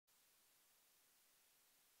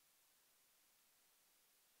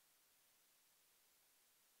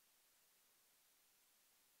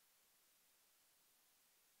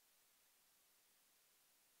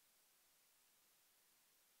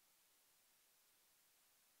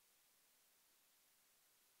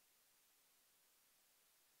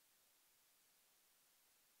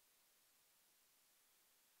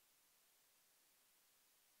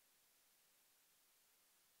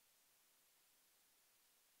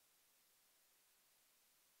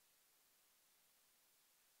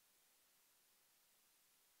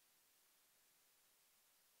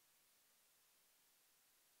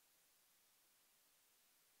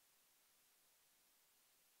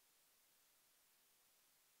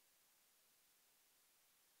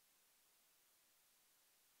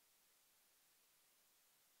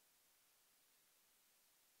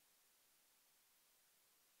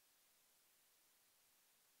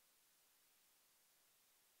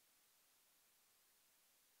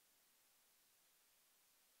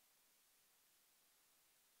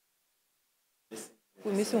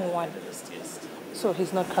We're missing one. So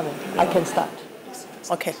he's not coming. I can start.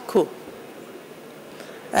 Okay, cool.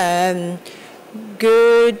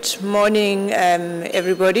 Good morning,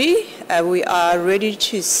 everybody. We are ready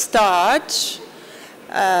to start.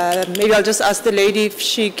 Maybe I'll just ask the lady if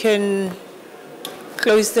she can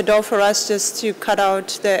close the door for us just to cut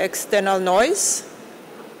out the external noise.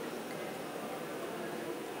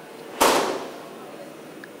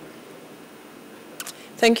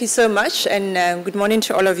 Thank you so much, and good morning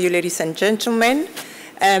to all of you, ladies and gentlemen.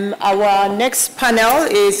 Our next panel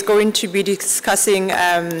is going to be discussing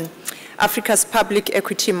Africa's public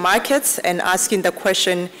equity markets and asking the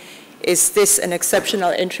question, is this an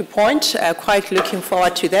exceptional entry point? Quite looking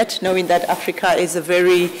forward to that, knowing that Africa is a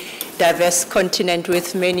very diverse continent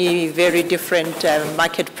with many very different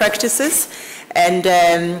market practices.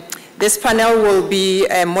 And this panel will be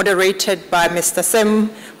moderated by Mr. Sam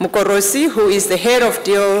Mukorosi, who is the head of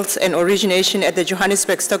deals and origination at the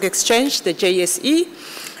Johannesburg Stock Exchange, the JSE.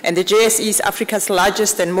 And the JSE is Africa's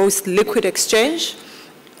largest and most liquid exchange.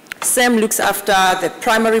 Sam looks after the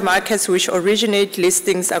primary markets which originate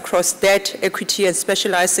listings across debt, equity, and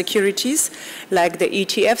specialized securities, like the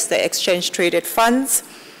ETFs, the exchange-traded funds.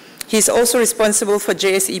 He's also responsible for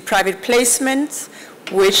JSE private placements,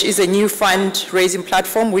 which is a new fundraising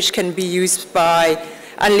platform which can be used by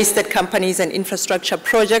unlisted companies and infrastructure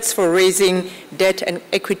projects for raising debt and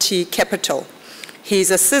equity capital. He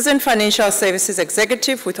is a seasoned financial services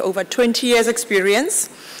executive with over 20 years experience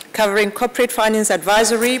covering corporate finance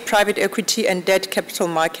advisory, private equity, and debt capital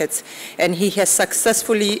markets. And he has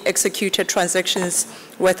successfully executed transactions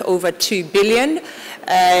worth over $2 billion.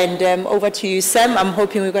 And over to you, Sam. I'm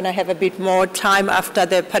hoping we're going to have a bit more time after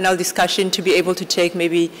the panel discussion to be able to take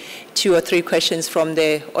maybe 2 or 3 questions from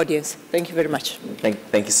the audience. Thank you very much.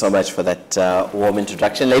 Thank you so much for that warm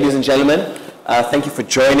introduction. Ladies and gentlemen, thank you for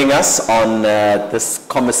joining us on this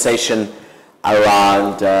conversation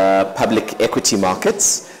around public equity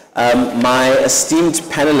markets. My esteemed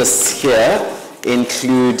panelists here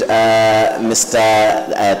include Mr.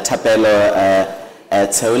 Thapelo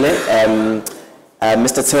Theole.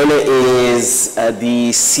 Mr. Theole is the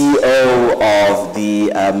CEO of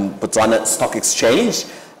the Botswana Stock Exchange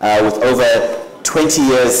with over 20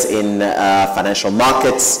 years in financial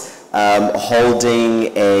markets,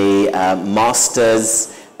 holding a master's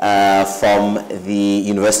from the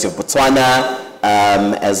University of Botswana,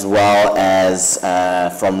 as well as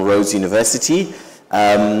from Rhodes University,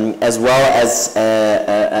 as well as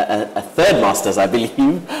a third master's, I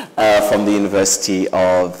believe, from the University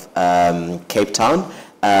of Cape Town.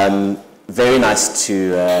 Very nice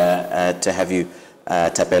to have you,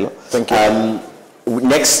 Thapelo. Thank you.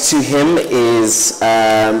 Next to him is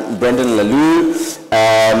Brendan Laloo.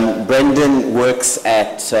 Brendan works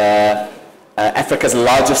at Africa's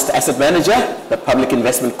largest asset manager, the Public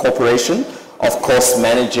Investment Corporation, of course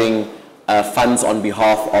managing funds on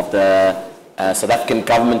behalf of the South African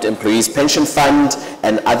Government Employees Pension Fund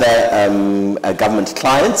and other government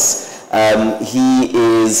clients. He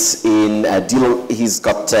is in he's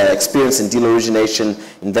got experience in deal origination,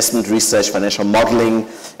 investment research, financial modeling,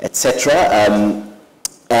 etc.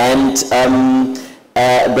 Brenton,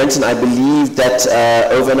 I believe that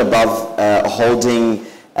over and above holding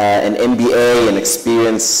an MBA and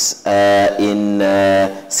experience in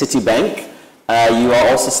Citibank, you are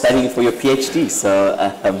also studying for your PhD, so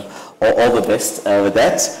all the best with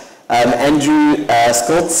that. Andrew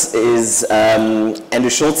Schultz is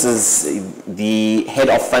the head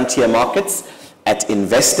of frontier markets at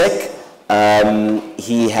Investec.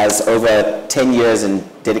 He has over 10 years in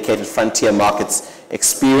dedicated frontier markets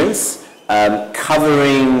experience,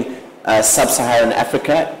 covering sub-Saharan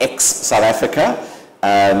Africa, ex-South Africa,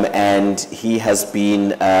 and he has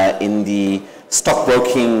been in the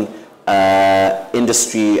stockbroking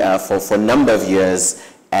industry for a number of years,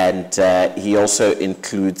 and he also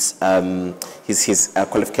includes his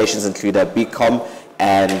qualifications include a BCom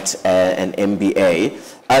and an MBA.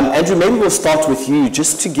 Andrew, maybe we'll start with you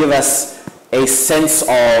just to give us a sense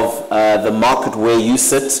of the market where you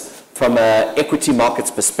sit from an equity markets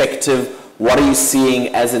perspective. What are you seeing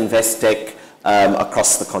as Investec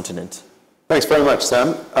across the continent? Thanks very much,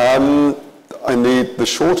 Sam. And the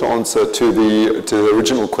short answer to the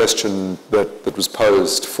original question that was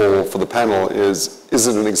posed for the panel is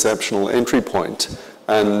it an exceptional entry point?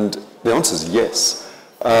 And the answer is yes.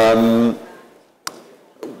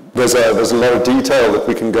 There's a lot of detail that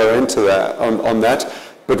we can go into that on that,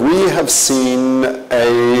 but we have seen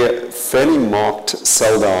a fairly marked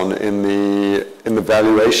sell down in the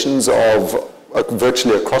valuations of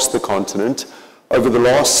virtually across the continent. Over the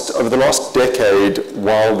last decade,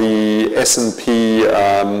 while the S&P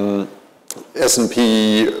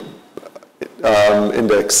S&P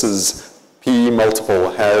index's PE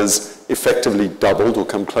multiple has effectively doubled or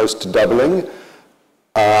come close to doubling,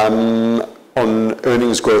 on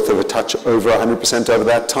earnings growth of a touch over 100% over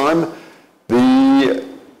that time. The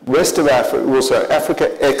rest of Africa, also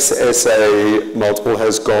Africa ex-SA multiple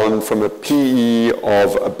has gone from a PE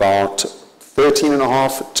of about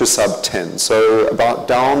 13.5 to sub 10, so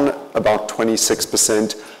down about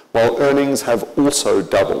 26%, while earnings have also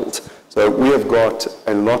doubled. So we have got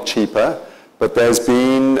a lot cheaper, but there's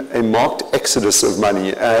been a marked exodus of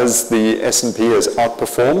money as the S&P has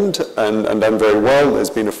outperformed and done very well. There's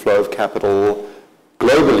been a flow of capital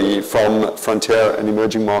globally from frontier and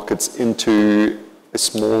emerging markets into a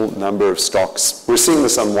small number of stocks. We're seeing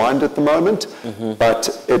this unwind at the moment,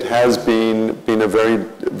 but it has been a very,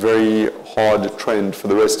 very hard trend for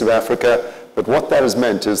the rest of Africa. But what that has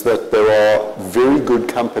meant is that there are very good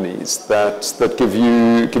companies that give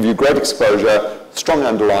you great exposure, strong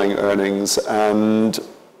underlying earnings, and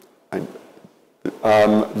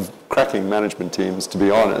cracking management teams, to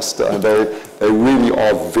be honest. They really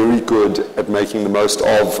are very good at making the most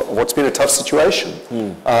of what's been a tough situation.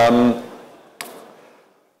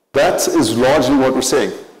 That is largely what we're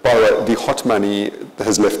seeing. By the way, the hot money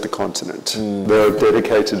has left the continent. There are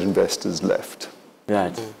dedicated investors left.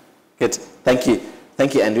 Right. Good. Thank you.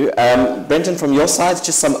 Thank you, Andrew. Brenton, from your side,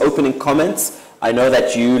 just some opening comments. I know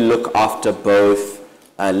that you look after both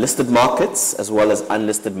listed markets as well as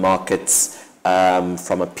unlisted markets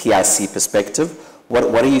from a PIC perspective.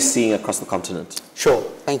 What are you seeing across the continent? Sure.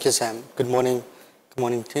 Thank you, Sam. Good morning. Good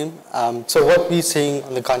morning, team. So what we're seeing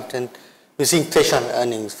on the continent, we're seeing pressure on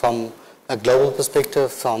earnings from a global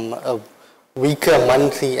perspective, from a weaker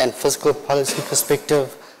monetary and fiscal policy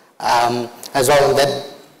perspective, as well. And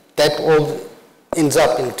that all ends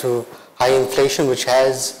up into high inflation, which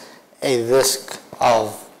has a risk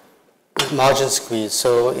of margin squeeze.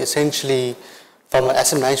 So essentially, from an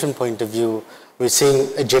asset management point of view, we're seeing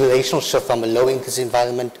a generational shift from a low interest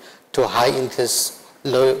environment to a high interest,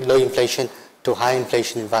 low inflation to high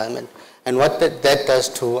inflation environment. And what that does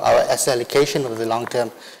to our asset allocation over the long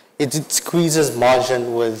term, it squeezes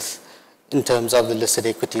margin in terms of the listed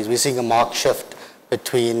equities. We're seeing a marked shift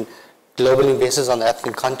between global investors on the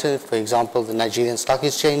African continent. For example, the Nigerian Stock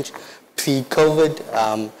Exchange,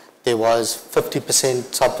 pre-COVID, there was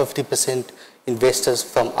 50%, sub 50% investors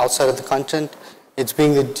from outside of the continent.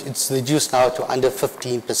 It's reduced now to under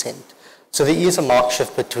 15%. So there is a marked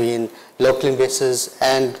shift between local investors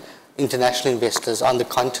and international investors on the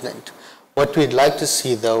continent. What we'd like to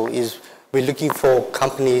see, though, is we're looking for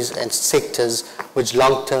companies and sectors with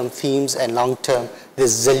long-term themes and long-term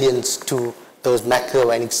resilience to those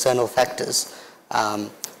macro and external factors.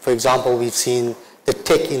 For example, we've seen the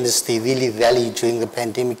tech industry really rally during the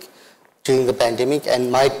pandemic, and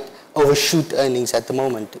might overshoot earnings at the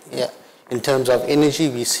moment. Yeah. In terms of energy,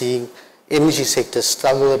 we're seeing energy sectors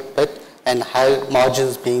struggle a bit and high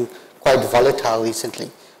margins being quite volatile recently.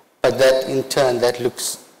 But that in turn, that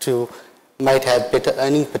looks to might have better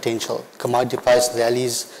earning potential, commodity price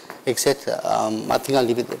rallies, etc. I think I'll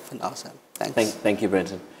leave it there for now, Sam. Thanks. Thank you,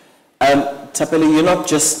 Brenton. Thapelo, you're not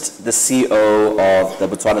just the CEO of the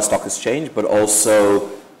Botswana Stock Exchange, but also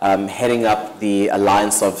heading up the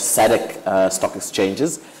alliance of SADC stock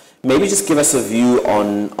exchanges. Maybe just give us a view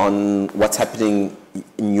on what's happening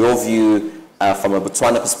in your view from a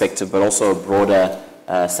Botswana perspective, but also a broader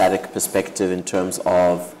SADC perspective in terms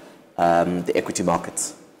of the equity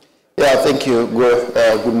markets. Yeah, thank you.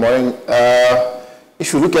 Good morning.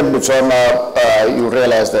 If you look at Botswana, you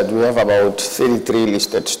realize that we have about 33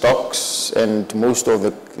 listed stocks, and most of the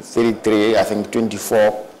 33, I think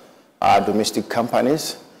 24, are domestic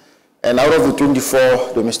companies. And out of the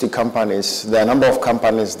 24 domestic companies, there are a number of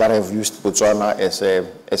companies that have used Botswana as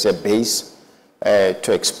a base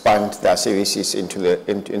to expand their services into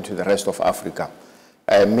the rest of Africa,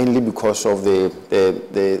 mainly because of the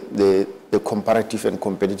comparative and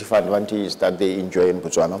competitive advantages that they enjoy in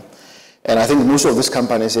Botswana. And I think most of these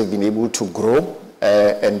companies have been able to grow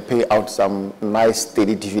and pay out some nice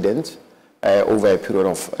steady dividends over a period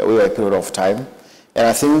of time. And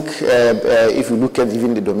I think if you look at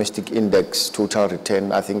even the domestic index total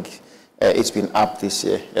return, I think it's been up this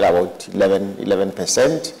year at about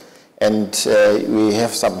 11%. And we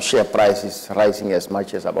have some share prices rising as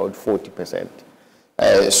much as about 40%.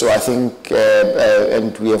 So I think,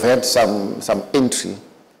 and we have had some entry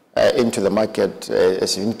into the market, a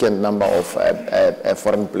significant number of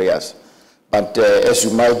foreign players. But as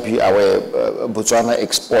you might be aware, Botswana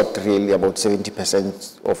export really about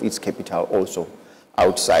 70% of its capital also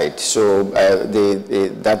outside. So the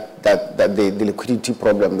liquidity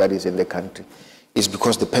problem that is in the country is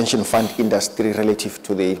because the pension fund industry relative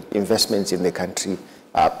to the investments in the country,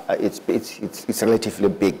 it's relatively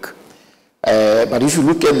big. But if you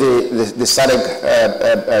look at the SADC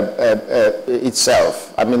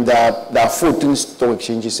itself, I mean, there are 14 stock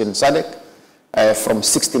exchanges in SADC from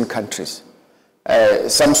 16 countries.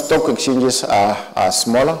 Some stock exchanges are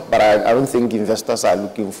smaller, but I don't think investors are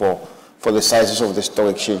looking for the sizes of the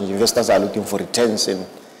stock exchange. Investors are looking for returns in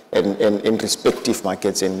respective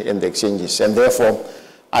markets in the exchanges. And therefore,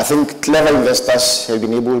 I think clever investors have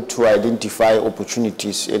been able to identify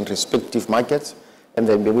opportunities in respective markets and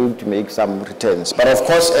then be able to make some returns. But of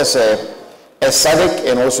course, as SADC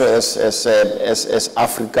and also as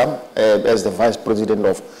Africa, as the Vice President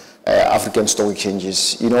of African Stock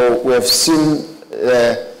Exchanges, you know, we have seen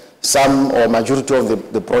some or majority of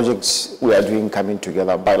the projects we are doing coming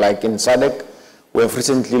together. But like in SADC, we have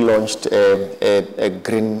recently launched a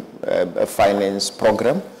green finance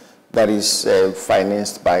program that is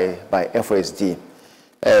financed by FOSD.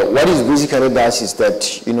 What it basically does is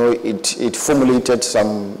that, you know, it formulated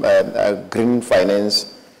some green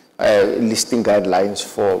finance listing guidelines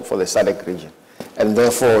for the SADC region. And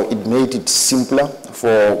therefore, it made it simpler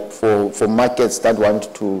for markets that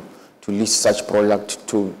want to list such product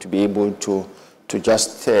to be able to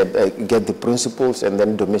just get the principles and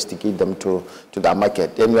then domesticate them to the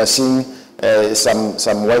market. And we are seeing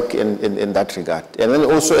some work in that regard. And then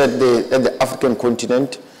also at the African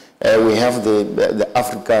continent, we have the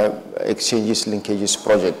Africa Exchanges Linkages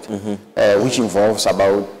Project, which involves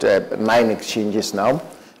about 9 exchanges now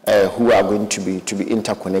who are going to be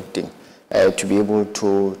interconnecting to be able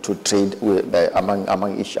to trade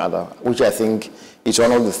among each other, which I think is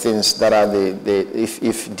one of the things that are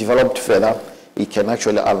if developed further, it can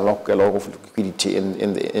actually unlock a lot of liquidity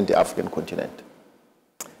in the African continent.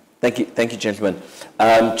 Thank you, gentlemen.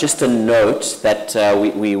 Just a note that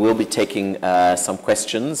we will be taking some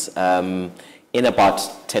questions in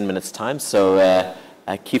about 10 minutes' time, so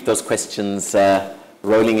keep those questions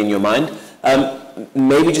rolling in your mind.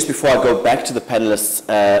 Maybe just before I go back to the panelists,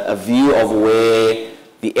 a view of where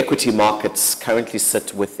the equity markets currently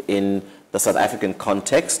sit within the South African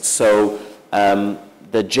context. So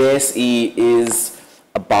the JSE is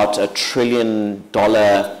about $1 trillion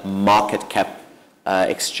market cap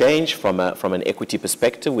exchange from an equity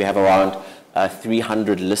perspective. We have around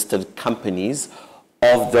 300 listed companies.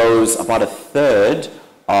 Of those, about a third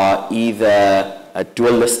are either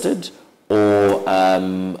dual listed or are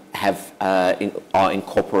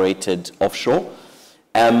incorporated offshore.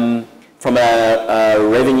 From a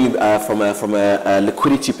revenue, from a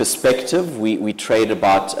liquidity perspective, we trade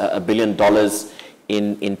about $1 billion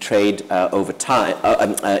in trade over time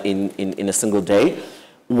in a single day.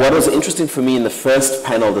 What was interesting for me in the first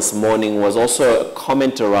panel this morning was also a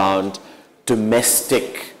comment around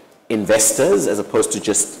domestic investors as opposed to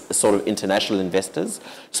just sort of international investors.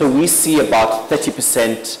 So we see about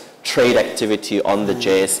 30% trade activity on the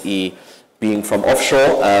JSE being from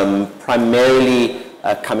offshore, primarily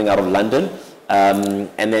coming out of London, and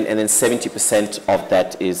then 70% of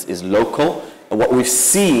that is local. And what we've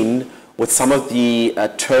seen with some of the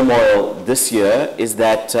turmoil this year is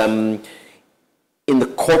that in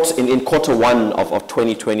quarter one of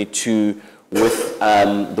 2022, with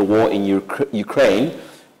the war in Ukraine,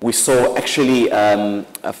 we saw actually a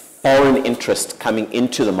foreign interest coming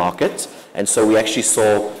into the market, and so we actually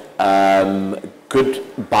saw good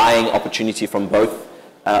buying opportunity from both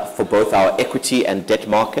for both our equity and debt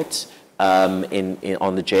market on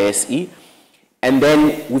the JSE. And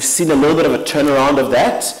then we've seen a little bit of a turnaround of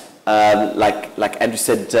that. Like Andrew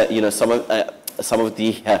said, you know, some of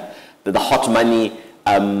the hot money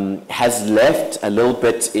has left a little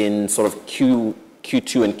bit in sort of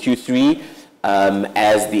Q2 and Q3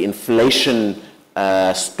 as the inflation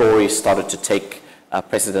story started to take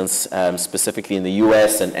precedence, specifically in the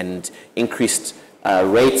US, and increased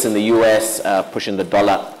rates in the US, pushing the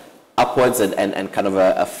dollar upwards and kind of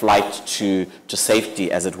a flight to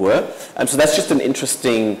safety, as it were. So that's just an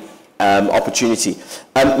interesting opportunity.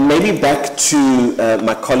 Maybe back to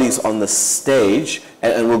my colleagues on the stage,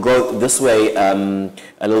 and we'll go this way a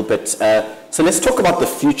little bit. So let's talk about the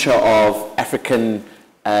future of African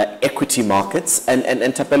equity markets.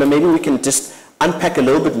 And Thapelo, maybe we can just unpack a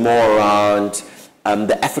little bit more around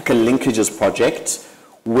the Africa Linkages project,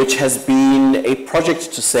 which has been a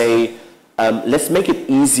project to say, let's make it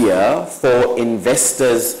easier for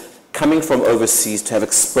investors coming from overseas to have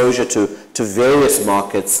exposure to various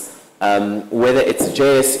markets, whether it's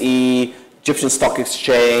JSE, Egyptian Stock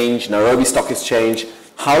Exchange, Nairobi Stock Exchange.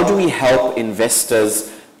 How do we help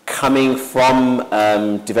investors coming from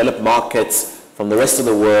developed markets, from the rest of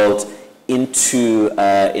the world, into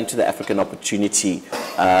the African opportunity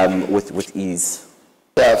with ease?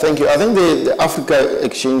 Yeah, thank you. I think the Africa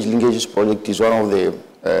Exchange Linkages Project is one of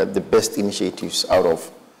the best initiatives out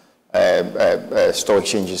of stock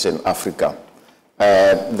exchanges in Africa.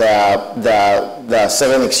 There are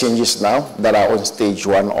 7 exchanges now that are on stage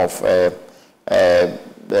 1 of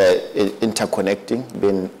interconnecting,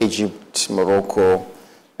 being Egypt, Morocco,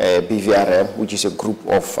 BVRM, which is a group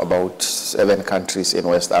of about 7 countries in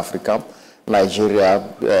West Africa, Nigeria,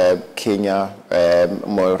 Kenya,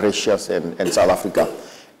 Mauritius, and South Africa.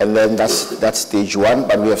 And then that's stage 1,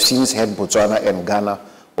 but we have since had Botswana and Ghana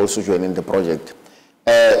also joining the project.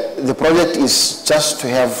 The project is just to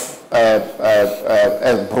have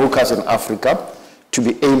brokers in Africa to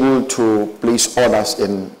be able to place orders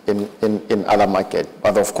in other markets,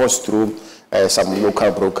 but of course through some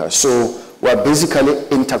local brokers. So we're basically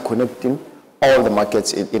interconnecting all the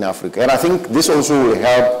markets in Africa. And I think this also will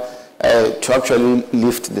help to actually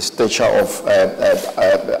lift the stature of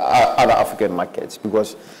other African markets,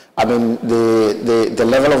 because I mean the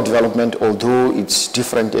level of development, although it's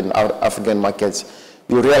different in our African markets,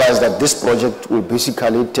 you realize that this project will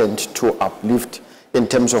basically tend to uplift in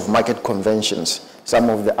terms of market conventions some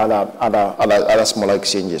of the other smaller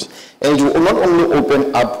exchanges. And it will not only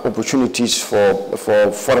open up opportunities for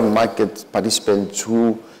foreign market participants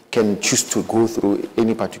who can choose to go through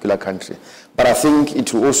any particular country, but I think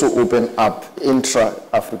it will also open up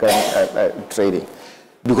intra-African trading.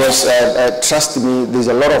 Because trust me, there's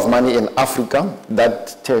a lot of money in Africa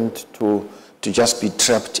that tend to just be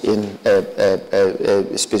trapped in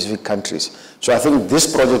specific countries. So I think this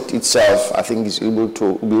project itself, I think, is able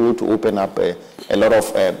to open up a lot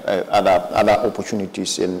of other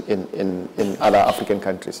opportunities in other African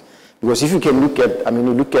countries. Because if you can look at, I mean,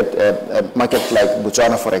 you look at a market like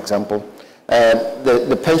Botswana, for example,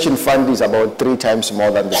 the pension fund is about 3 times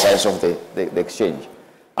more than the size of the exchange.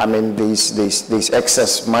 I mean, there's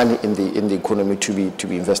excess money in the economy to be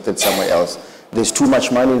invested somewhere else. There's too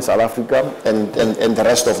much money in South Africa and the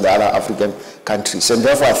rest of the other African countries. And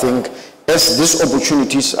therefore, I think as these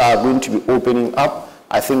opportunities are going to be opening up,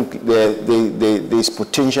 I think there's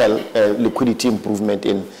potential liquidity improvement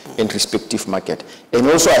in respective market. And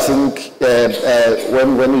also, I think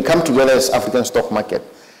when we come together as African stock market,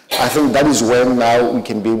 I think that is when now we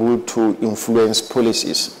can be able to influence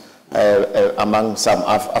policies among some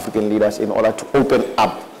African leaders in order to open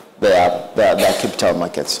up their capital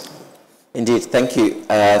markets. Indeed, thank you.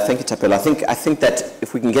 Thank you, Thapelo. I think that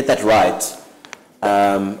if we can get that right,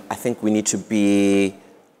 I think we need to be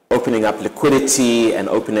opening up liquidity and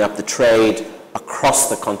opening up the trade across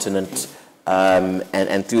the continent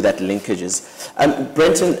and through that linkages.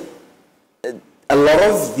 Brenton, a lot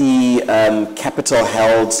of the capital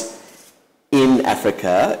held in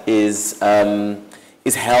Africa is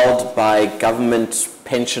held by government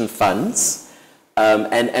pension funds,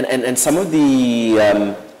 and some of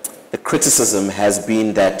the criticism has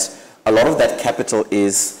been that a lot of that capital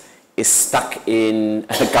is stuck in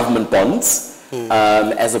government bonds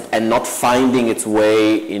and not finding its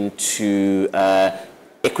way into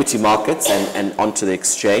equity markets and onto the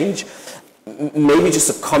exchange. Maybe just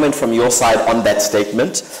a comment from your side on that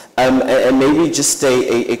statement, and maybe just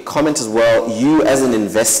a comment as well. You as an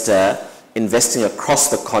investor investing across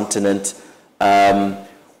the continent,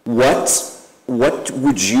 what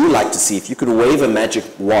would you like to see? If you could wave a magic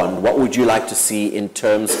wand, what would you like to see in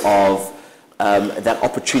terms of that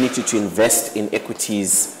opportunity to invest in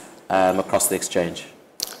equities across the exchange?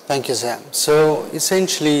 Thank you, Sam. So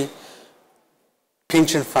essentially,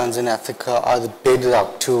 pension funds in Africa are the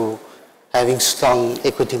bedrock to having strong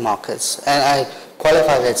equity markets. And I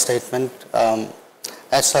qualify that statement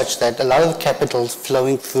as such that a lot of the capital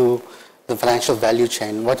flowing through the financial value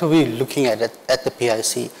chain, what are we looking at the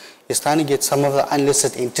PIC, is trying to get some of the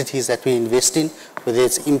unlisted entities that we invest in, whether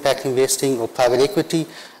it's impact investing or private equity,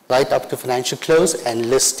 right up to financial close and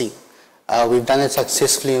listing. We've done it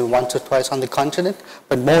successfully once or twice on the continent,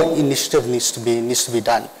 but more initiative needs to be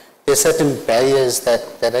done. There are certain barriers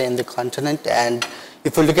that are in the continent, and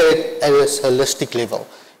if we look at it at a holistic level,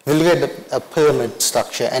 if we look at a pyramid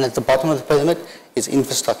structure, and at the bottom of the pyramid is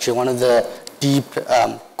infrastructure, one of the deep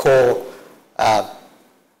core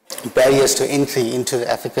barriers to entry into the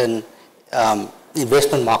African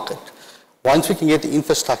investment market. Once we can get the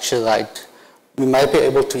infrastructure right, we might be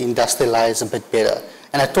able to industrialize a bit better.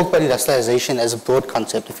 And I talk about industrialization as a broad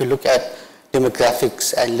concept. If you look at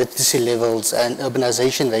demographics and literacy levels and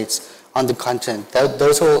urbanization rates on the continent,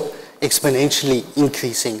 those are exponentially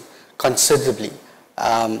increasing considerably.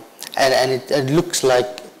 And it looks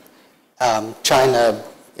like China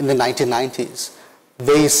in the 1990s,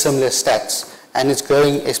 very similar stats. and it's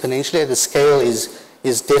growing exponentially. The scale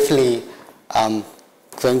is definitely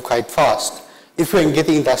growing quite fast. If we can get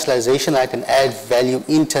the industrialization right and add value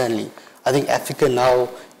internally, I think Africa now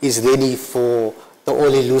is ready for the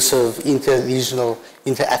all-elusive inter-regional,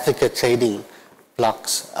 inter-Africa trading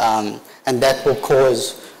blocks, and that will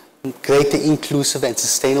cause greater inclusive and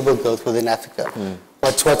sustainable growth within Africa.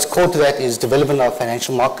 What's core to that is development of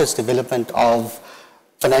financial markets, development of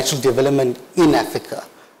financial development in Africa.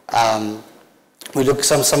 We look at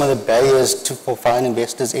some of the barriers for foreign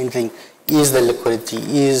investors entering is the liquidity,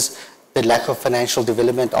 is the lack of financial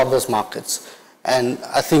development of those markets. And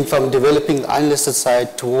I think from developing the unlisted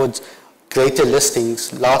side towards greater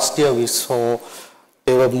listings, last year we saw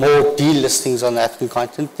there were more delistings on the African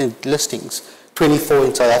continent than listings, 24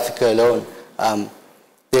 in South Africa alone.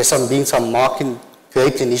 There's been some market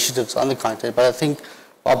great initiatives on the continent, but I think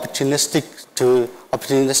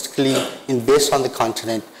opportunistically invest on the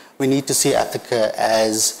continent, we need to see Africa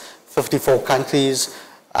as 54 countries,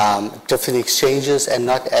 different exchanges, and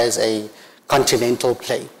not as a continental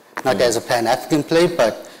play, not as a pan-African play,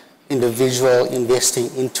 but individual investing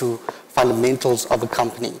into fundamentals of a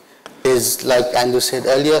company. There's, like Andrew said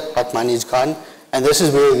earlier, hot money is gone, and this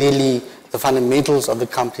is where really the fundamentals of the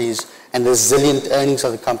companies and the resilient earnings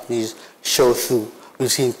of the companies show through.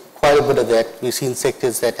 We've seen quite a bit of that. We've seen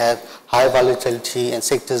sectors that have high volatility and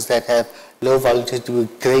sectors that have low volatility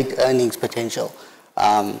with great earnings potential.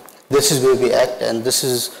 This is where we're at, and this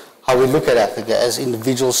is how we look at Africa as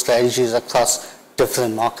individual strategies across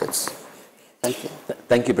different markets. Thank you.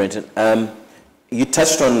 Thank you, Brenton. You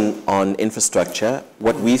touched on infrastructure.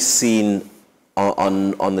 What we've seen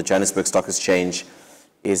on the Johannesburg Stock Exchange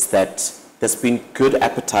is that there's been good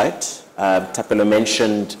appetite. Thapelo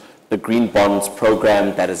mentioned the Green Bonds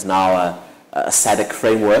program that is now a SADC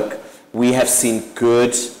framework. We have seen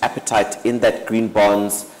good appetite in that green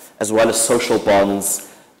bonds, as well as social bonds,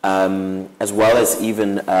 as well as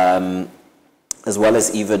even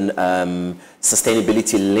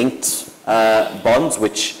sustainability-linked bonds,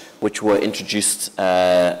 which were introduced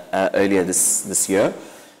earlier this year.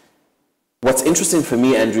 What's interesting for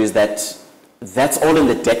me, Andrew, is that that's all in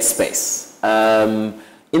the debt space. In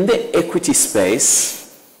the equity space,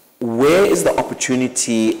 where is the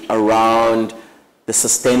opportunity around the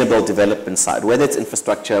sustainable development side, whether it's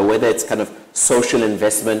infrastructure, whether it's kind of social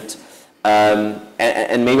investment?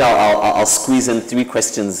 And maybe I'll squeeze in 3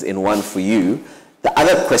 questions in one for you. The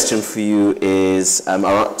other question for you is,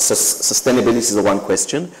 sustainability is the one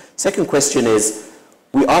question. Second question is,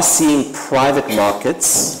 we are seeing private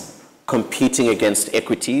markets competing against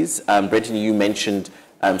equities. Brenton, you mentioned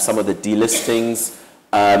some of the delistings.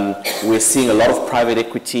 We're seeing a lot of private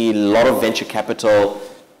equity, a lot of venture capital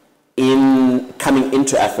coming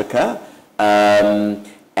into Africa. And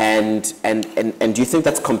do you think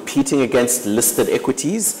that's competing against listed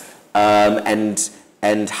equities?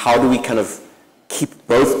 And how do we kind of keep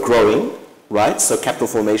both growing, right? So capital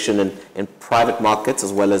formation in private markets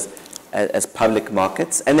as well as public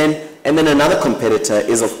markets. And then another competitor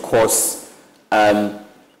is, of course,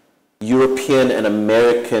 European and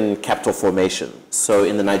American capital formation. So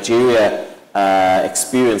in the Nigeria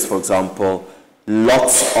experience, for example,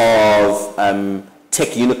 lots of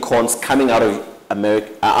tech unicorns coming out of America,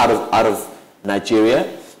 out of Nigeria,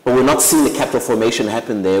 but we're not seeing the capital formation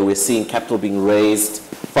happen there. We're seeing capital being raised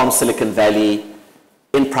from Silicon Valley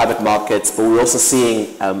in private markets, but we're also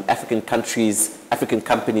seeing African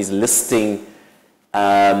companies listing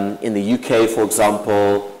in the UK, for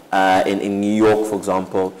example, in New York, for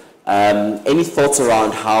example. Any thoughts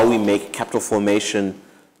around how we make capital formation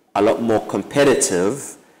a lot more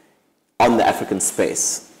competitive on the African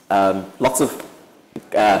space? Lots of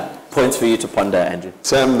points for you to ponder, Andrew.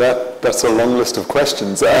 Sam, that's a long list of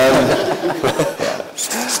questions.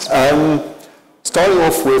 Starting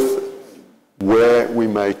off with where we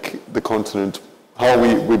make the continent, how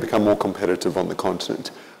we become more competitive on the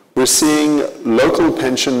continent. We're seeing local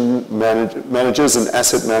pension managers and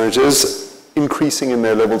asset managers increasing in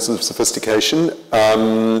their levels of sophistication.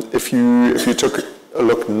 If you took a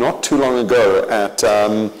look not too long ago at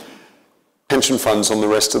pension funds on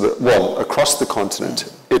across the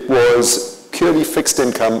continent, it was purely fixed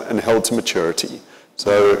income and held to maturity.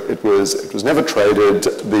 So it was never traded.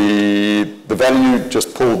 The value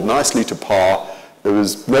just pulled nicely to par. There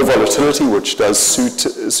was no volatility, which does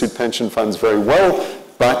suit pension funds very well,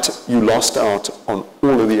 but you lost out on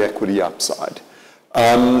all of the equity upside.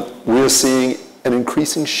 We're seeing an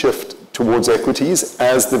increasing shift towards equities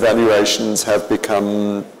as the valuations have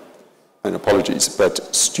become, and apologies,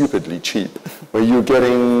 but stupidly cheap, where you're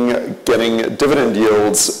getting dividend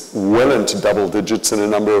yields well into double digits in a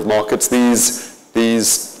number of markets. These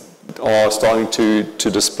are starting to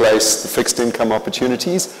displace the fixed income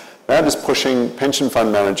opportunities. That is pushing pension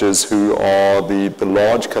fund managers, who are the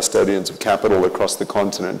large custodians of capital across the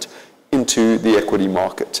continent, into the equity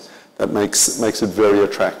market. That makes it very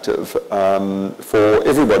attractive for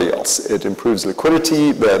everybody else. It improves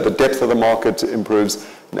liquidity, the depth of the market improves,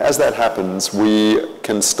 and as that happens, we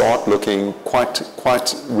can start looking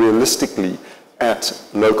quite realistically at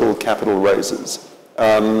local capital raises.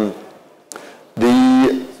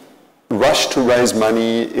 The rush to raise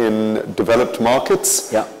money in developed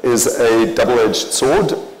markets is a double-edged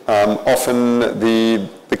sword. Often the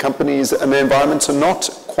companies and the environments are not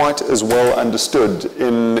quite as well understood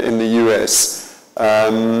in the US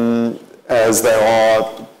as they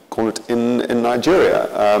are, call it, in Nigeria.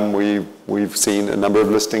 We've seen a number of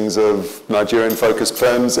listings of Nigerian-focused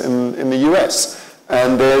firms in the US,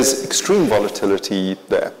 and there's extreme volatility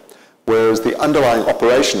there, whereas the underlying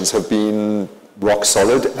operations have been rock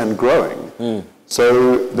solid and growing.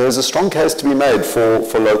 So there's a strong case to be made for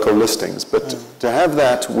local listings, but to have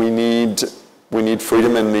that, we need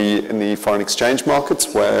freedom in the foreign exchange markets,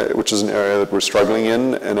 which is an area that we're struggling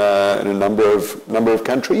in a number of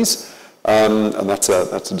countries, and that's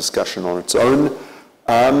a discussion on its own.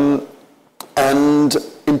 And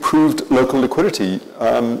improved local liquidity.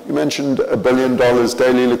 You mentioned $1 billion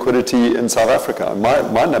daily liquidity in South Africa.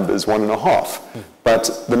 My number is 1.5.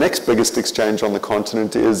 But the next biggest exchange on the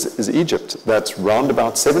continent is Egypt. That's round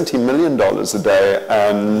about $70 million a day,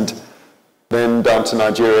 and then down to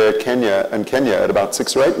Nigeria, Kenya at about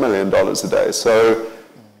 $6 or $8 million a day. So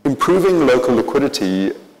improving local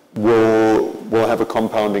liquidity will have a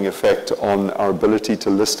compounding effect on our ability to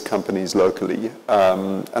list companies locally.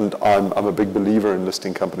 And I'm a big believer in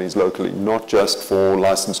listing companies locally, not just for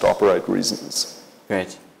license to operate reasons.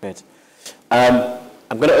 Great.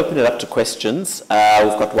 I'm going to open it up to questions.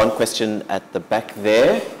 We've got one question at the back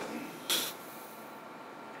there.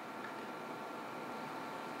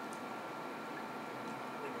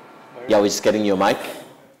 Yeah, we're just getting your mic.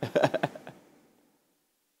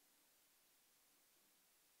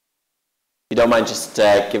 You don't mind just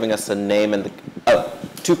giving us a name and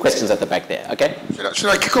two questions at the back there, okay? Should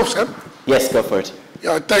I kick off, Sam? Yes, go for it.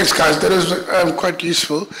 Yeah, thanks, guys. That was quite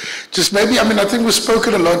useful. Just maybe, I think we've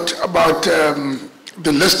spoken a lot about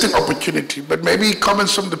the listing opportunity, but maybe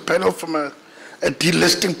comments from the panel from a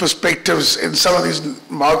delisting perspectives in some of these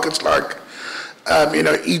markets like,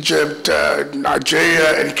 Egypt,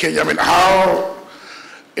 Nigeria, and Kenya.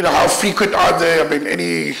 How frequent are they?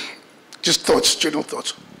 Any just thoughts, general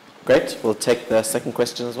thoughts? Great. We'll take the second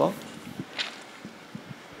question as well.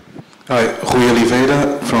 Hi, Rui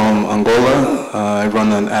Oliveira from Angola. I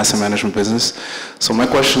run an asset management business. So my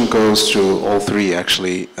question goes to all three,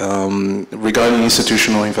 actually. Regarding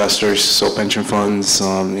institutional investors, so pension funds,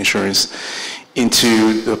 insurance,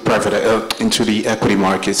 into the equity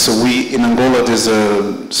market. So in Angola, there's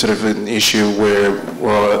a sort of an issue where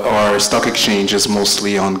our stock exchange is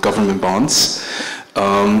mostly on government bonds.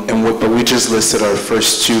 But we just listed our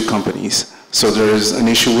first two companies. So there's an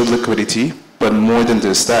issue with liquidity, but more than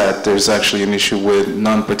there's actually an issue with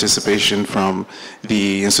non-participation from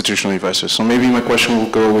the institutional investors. So maybe my question will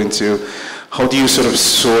go into, how do you sort of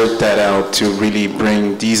sort that out to really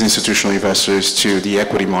bring these institutional investors to the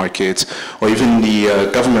equity market, or even the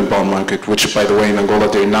government bond market, which, by the way, in Angola,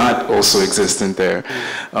 they're not also existent there.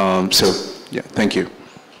 Thank you.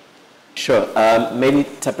 Sure. Maybe,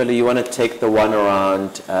 Thapelo, you want to take the one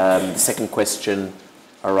around the second question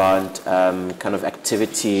around kind of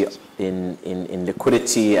activity in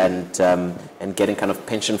liquidity and getting kind of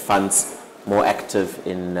pension funds more active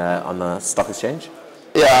on the stock exchange?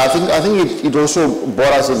 Yeah, I think it also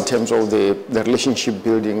brought us in terms of the relationship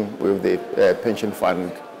building with the pension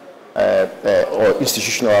fund or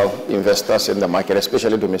institutional investors in the market,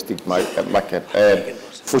 especially domestic market.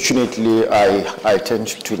 Fortunately, I tend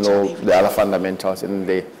to know the other fundamentals in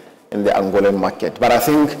the Angolan market. But I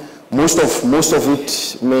think most of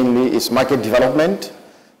it mainly is market development,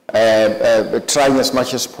 trying as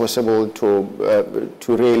much as possible to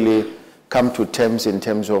really come to terms in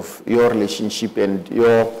terms of your relationship and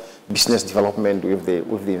your business development with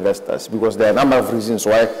the investors, because there are a number of reasons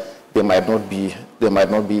why they might not be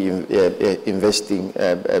investing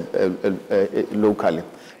locally.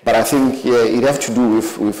 But I think it has to do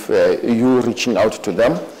with you reaching out to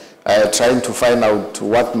them, trying to find out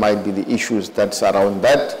what might be the issues that surround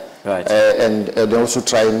that, right. And also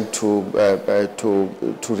trying to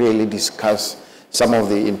really discuss some of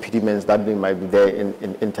the impediments that might be there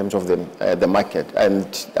in terms of the market.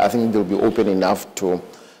 And I think they'll be open enough to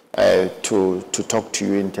talk to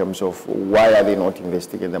you in terms of why are they not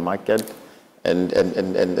investing in the market,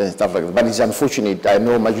 stuff like that. But it's unfortunate. I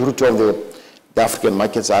know majority of the African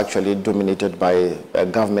markets are actually dominated by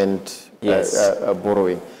government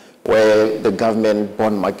borrowing, where the government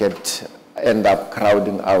bond market end up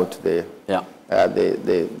crowding out the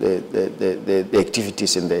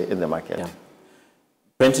activities in the market. Yeah.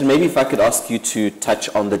 Brenton, maybe if I could ask you to touch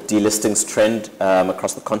on the delistings trend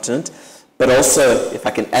across the continent, but also if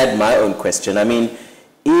I can add my own question. I mean,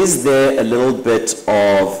 is there a little bit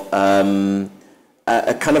of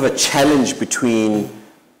a kind of a challenge between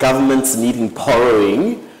governments needing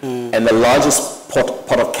borrowing and the largest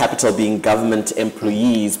pot of capital being government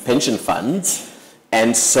employees' pension funds?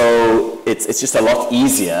 And so it's just a lot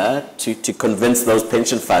easier to convince those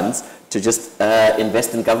pension funds to just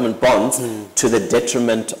invest in government bonds to the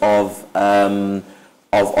detriment of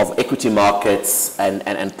equity markets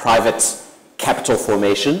and private capital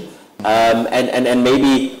formation. And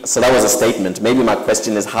maybe, so that was a statement. Maybe my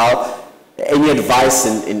question is any advice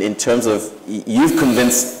in terms of, you've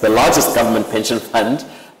convinced the largest government pension fund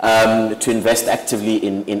to invest actively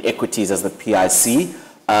in equities as the PIC.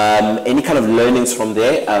 Any kind of learnings from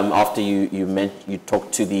there after you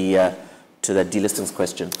talked to the delistings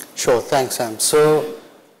question? Sure, thanks, Sam. So,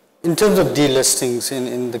 in terms of delistings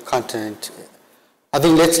in the continent, I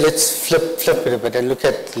think let's flip it a bit and look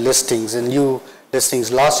at listings and new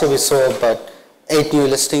listings. Last year we saw about 8 new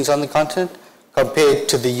listings on the continent compared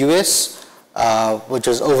to the US, which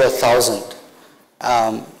was over 1,000.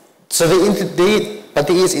 So but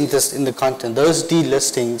there is interest in the continent. Those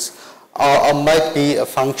delistings might be a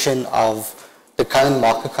function of the current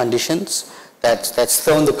market conditions that's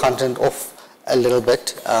thrown the continent off a little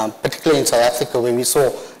bit, particularly in South Africa, where we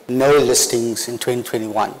saw no listings in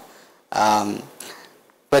 2021.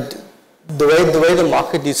 But the way the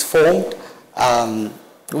market is formed,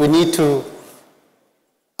 we need to,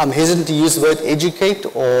 I'm hesitant to use the word educate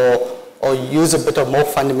or use a bit of more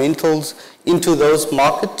fundamentals into those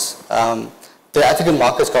markets. The African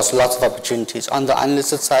market's got lots of opportunities on the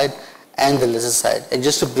unlisted side and the listed side. And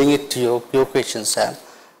just to bring it to your question, Sam,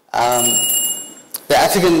 the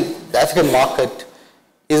African market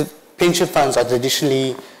pension funds are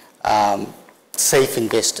traditionally safe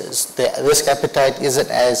investors. The risk appetite isn't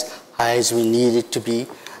as high as we need it to be.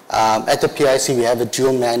 At the PIC, we have a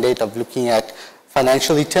dual mandate of looking at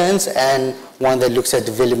financial returns and one that looks at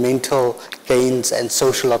developmental gains and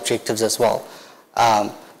social objectives as well.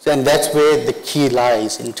 And that's where the key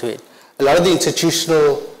lies into it. A lot of the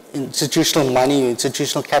institutional money,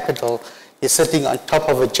 institutional capital is sitting on top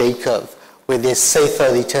of a J-curve where there's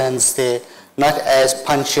safer returns there, not as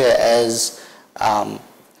punchier as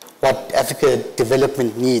what Africa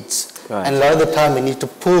development needs. Right. And a lot of the time we need to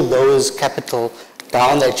pull those capital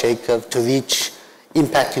down that J-curve to reach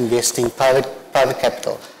impact investing, private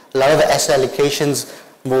capital. A lot of the asset allocations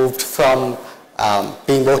moved from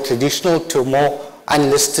being more traditional to more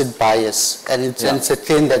unlisted bias, and it's a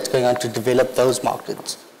trend that's going on to develop those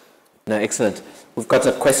markets. No, excellent. We've got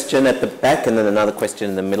a question at the back and then another question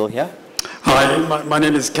in the middle here. Hi, my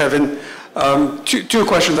name is Kevin. Two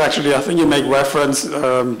questions actually. I think you made reference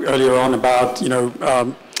earlier on about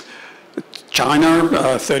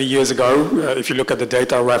China 30 years ago, if you look at the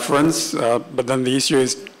data reference, but then the issue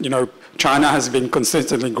is, China has been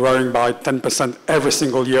consistently growing by 10% every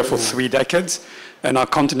single year for 3 decades, and our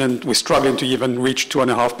continent, we're struggling to even reach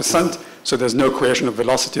 2.5%, so there's no creation of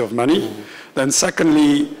velocity of money. Then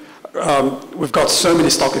secondly, we've got so many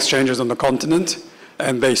stock exchanges on the continent,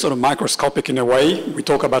 and they're sort of microscopic in a way. We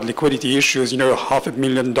talk about liquidity issues,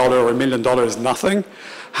 $500,000 or $1 million is nothing.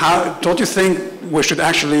 Don't you think we should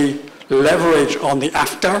actually leverage on the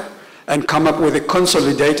after and come up with a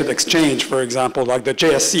consolidated exchange, for example, like the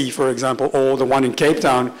JSE, for example, or the one in Cape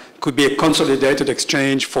Town could be a consolidated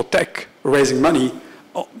exchange for tech, raising money,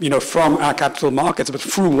 from our capital markets, but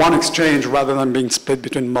through one exchange rather than being split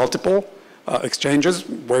between multiple exchanges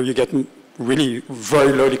where you get really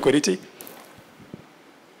very low liquidity?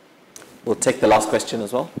 We'll take the last question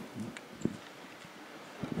as well.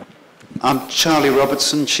 I'm Charlie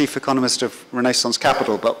Robertson, Chief Economist of Renaissance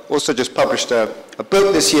Capital, but also just published a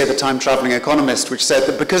book this year, The Time Traveling Economist, which said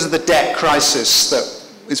that because of the debt crisis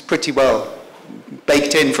that is pretty well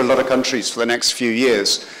baked in for a lot of countries for the next few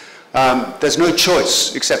years, there's no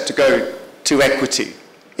choice except to go to equity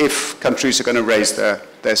if countries are going to raise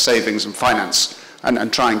their savings and finance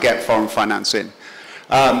and try and get foreign finance in.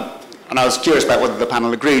 And I was curious about whether the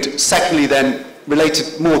panel agreed. Secondly, then,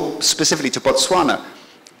 related more specifically to Botswana,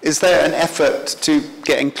 is there an effort to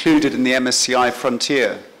get included in the MSCI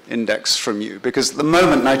Frontier Index from you? Because at the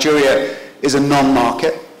moment, Nigeria is a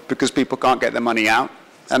non-market because people can't get their money out,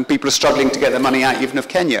 and people are struggling to get their money out even of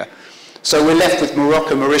Kenya. So we're left with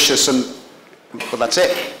Morocco, Mauritius, and well, that's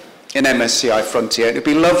it in MSCI Frontier. It'd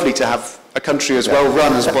be lovely to have a country as well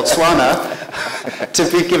run as Botswana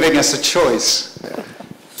to be giving us a choice.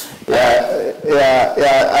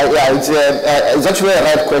 It's actually a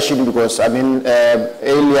right question because, I mean,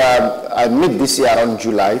 earlier, mid this year, around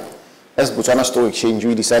July, as Botswana Stock Exchange,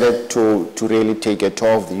 we decided to really take a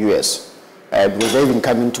tour of the US. Because they've been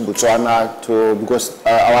coming to Botswana because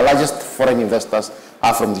our largest foreign investors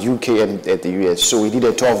are from the UK and the US. So we did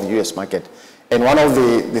a tour of the US market. And one of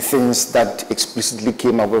the things that explicitly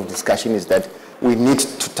came up of discussion is that we need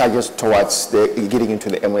to target towards getting into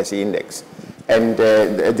the MSCI index. And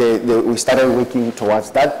we started working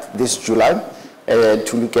towards that this July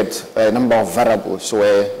to look at a number of variables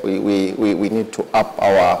where we need to up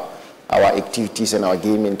our activities and our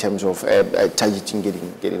game in terms of targeting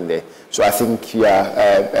getting there. So I think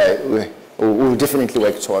we'll definitely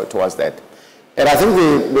work towards that. And I think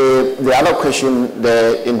the other question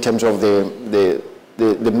in terms of the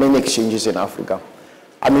main exchanges in Africa,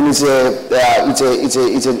 I mean, it's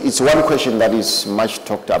one question that is much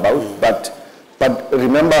talked about, but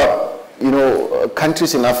remember, you know,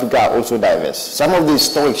 countries in Africa are also diverse. Some of the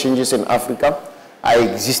stock exchanges in Africa are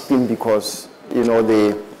existing because, you know,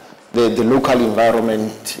 the local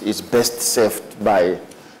environment is best served by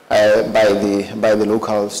the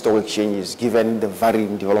local stock exchanges, given the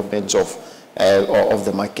varying developments of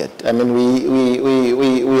the market. I mean,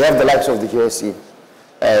 we have the likes of the JSE,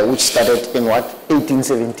 which started in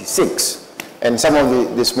 1876, and some of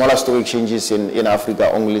the smaller stock exchanges in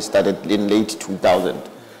Africa only started in late 2000.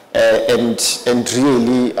 And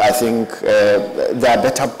really, I think they are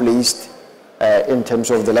better placed in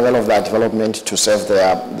terms of the level of their development to serve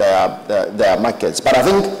their markets. But I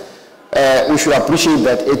think we should appreciate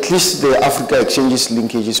that at least the Africa Exchanges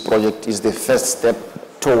Linkages project is the first step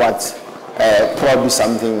towards probably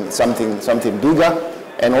something bigger.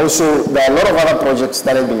 And also, there are a lot of other projects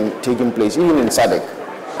that have been taking place, even in SADC,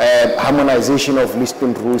 harmonization of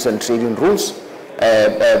listing rules and trading rules,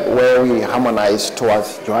 where we harmonize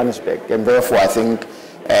towards Johannesburg. And therefore, I think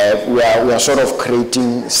we are sort of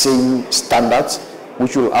creating same standards,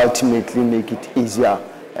 which will ultimately make it easier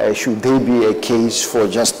should there be a case for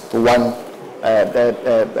just one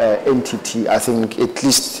entity. I think at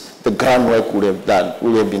least the groundwork would have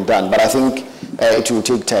been done, but I think it will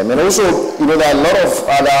take time. And also, you know, there are a lot of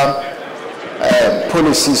other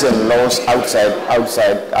policies and laws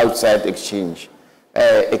outside exchange.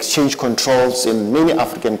 Exchange controls in many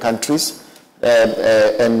African countries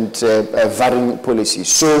and varying policies.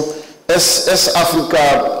 So as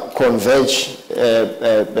Africa converge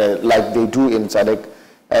like they do in SADC,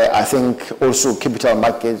 I think also capital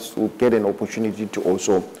markets will get an opportunity to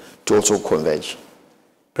also converge.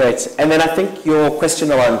 Great. And then I think your question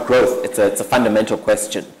around growth, it's a fundamental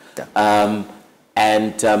question. Yeah.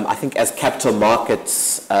 I think as capital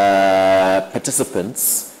markets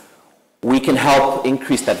participants, we can help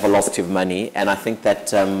increase that velocity of money. And I think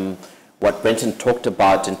that what Brenton talked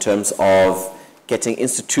about in terms of getting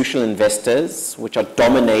institutional investors, which are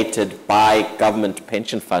dominated by government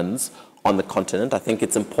pension funds on the continent, I think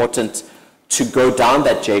it's important to go down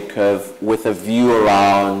that J-curve with a view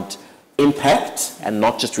around impact and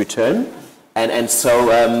not just return. And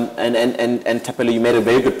Thapelo, you made a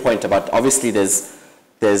very good point about, obviously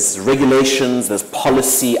there's regulations, there's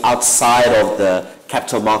policy outside of the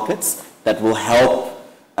capital markets that will help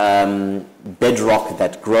bedrock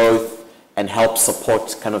that growth and help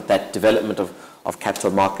support kind of that development of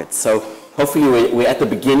capital markets. So hopefully we're at the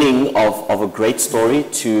beginning of a great story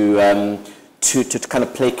to kind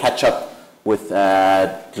of play catch up with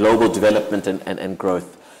global development and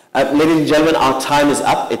growth. Ladies and gentlemen, our time is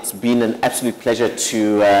up. It's been an absolute pleasure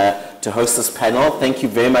to host this panel. Thank you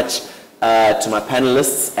very much to my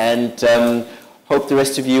panelists, and hope the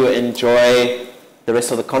rest of you enjoy the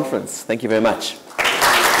rest of the conference. Thank you very much.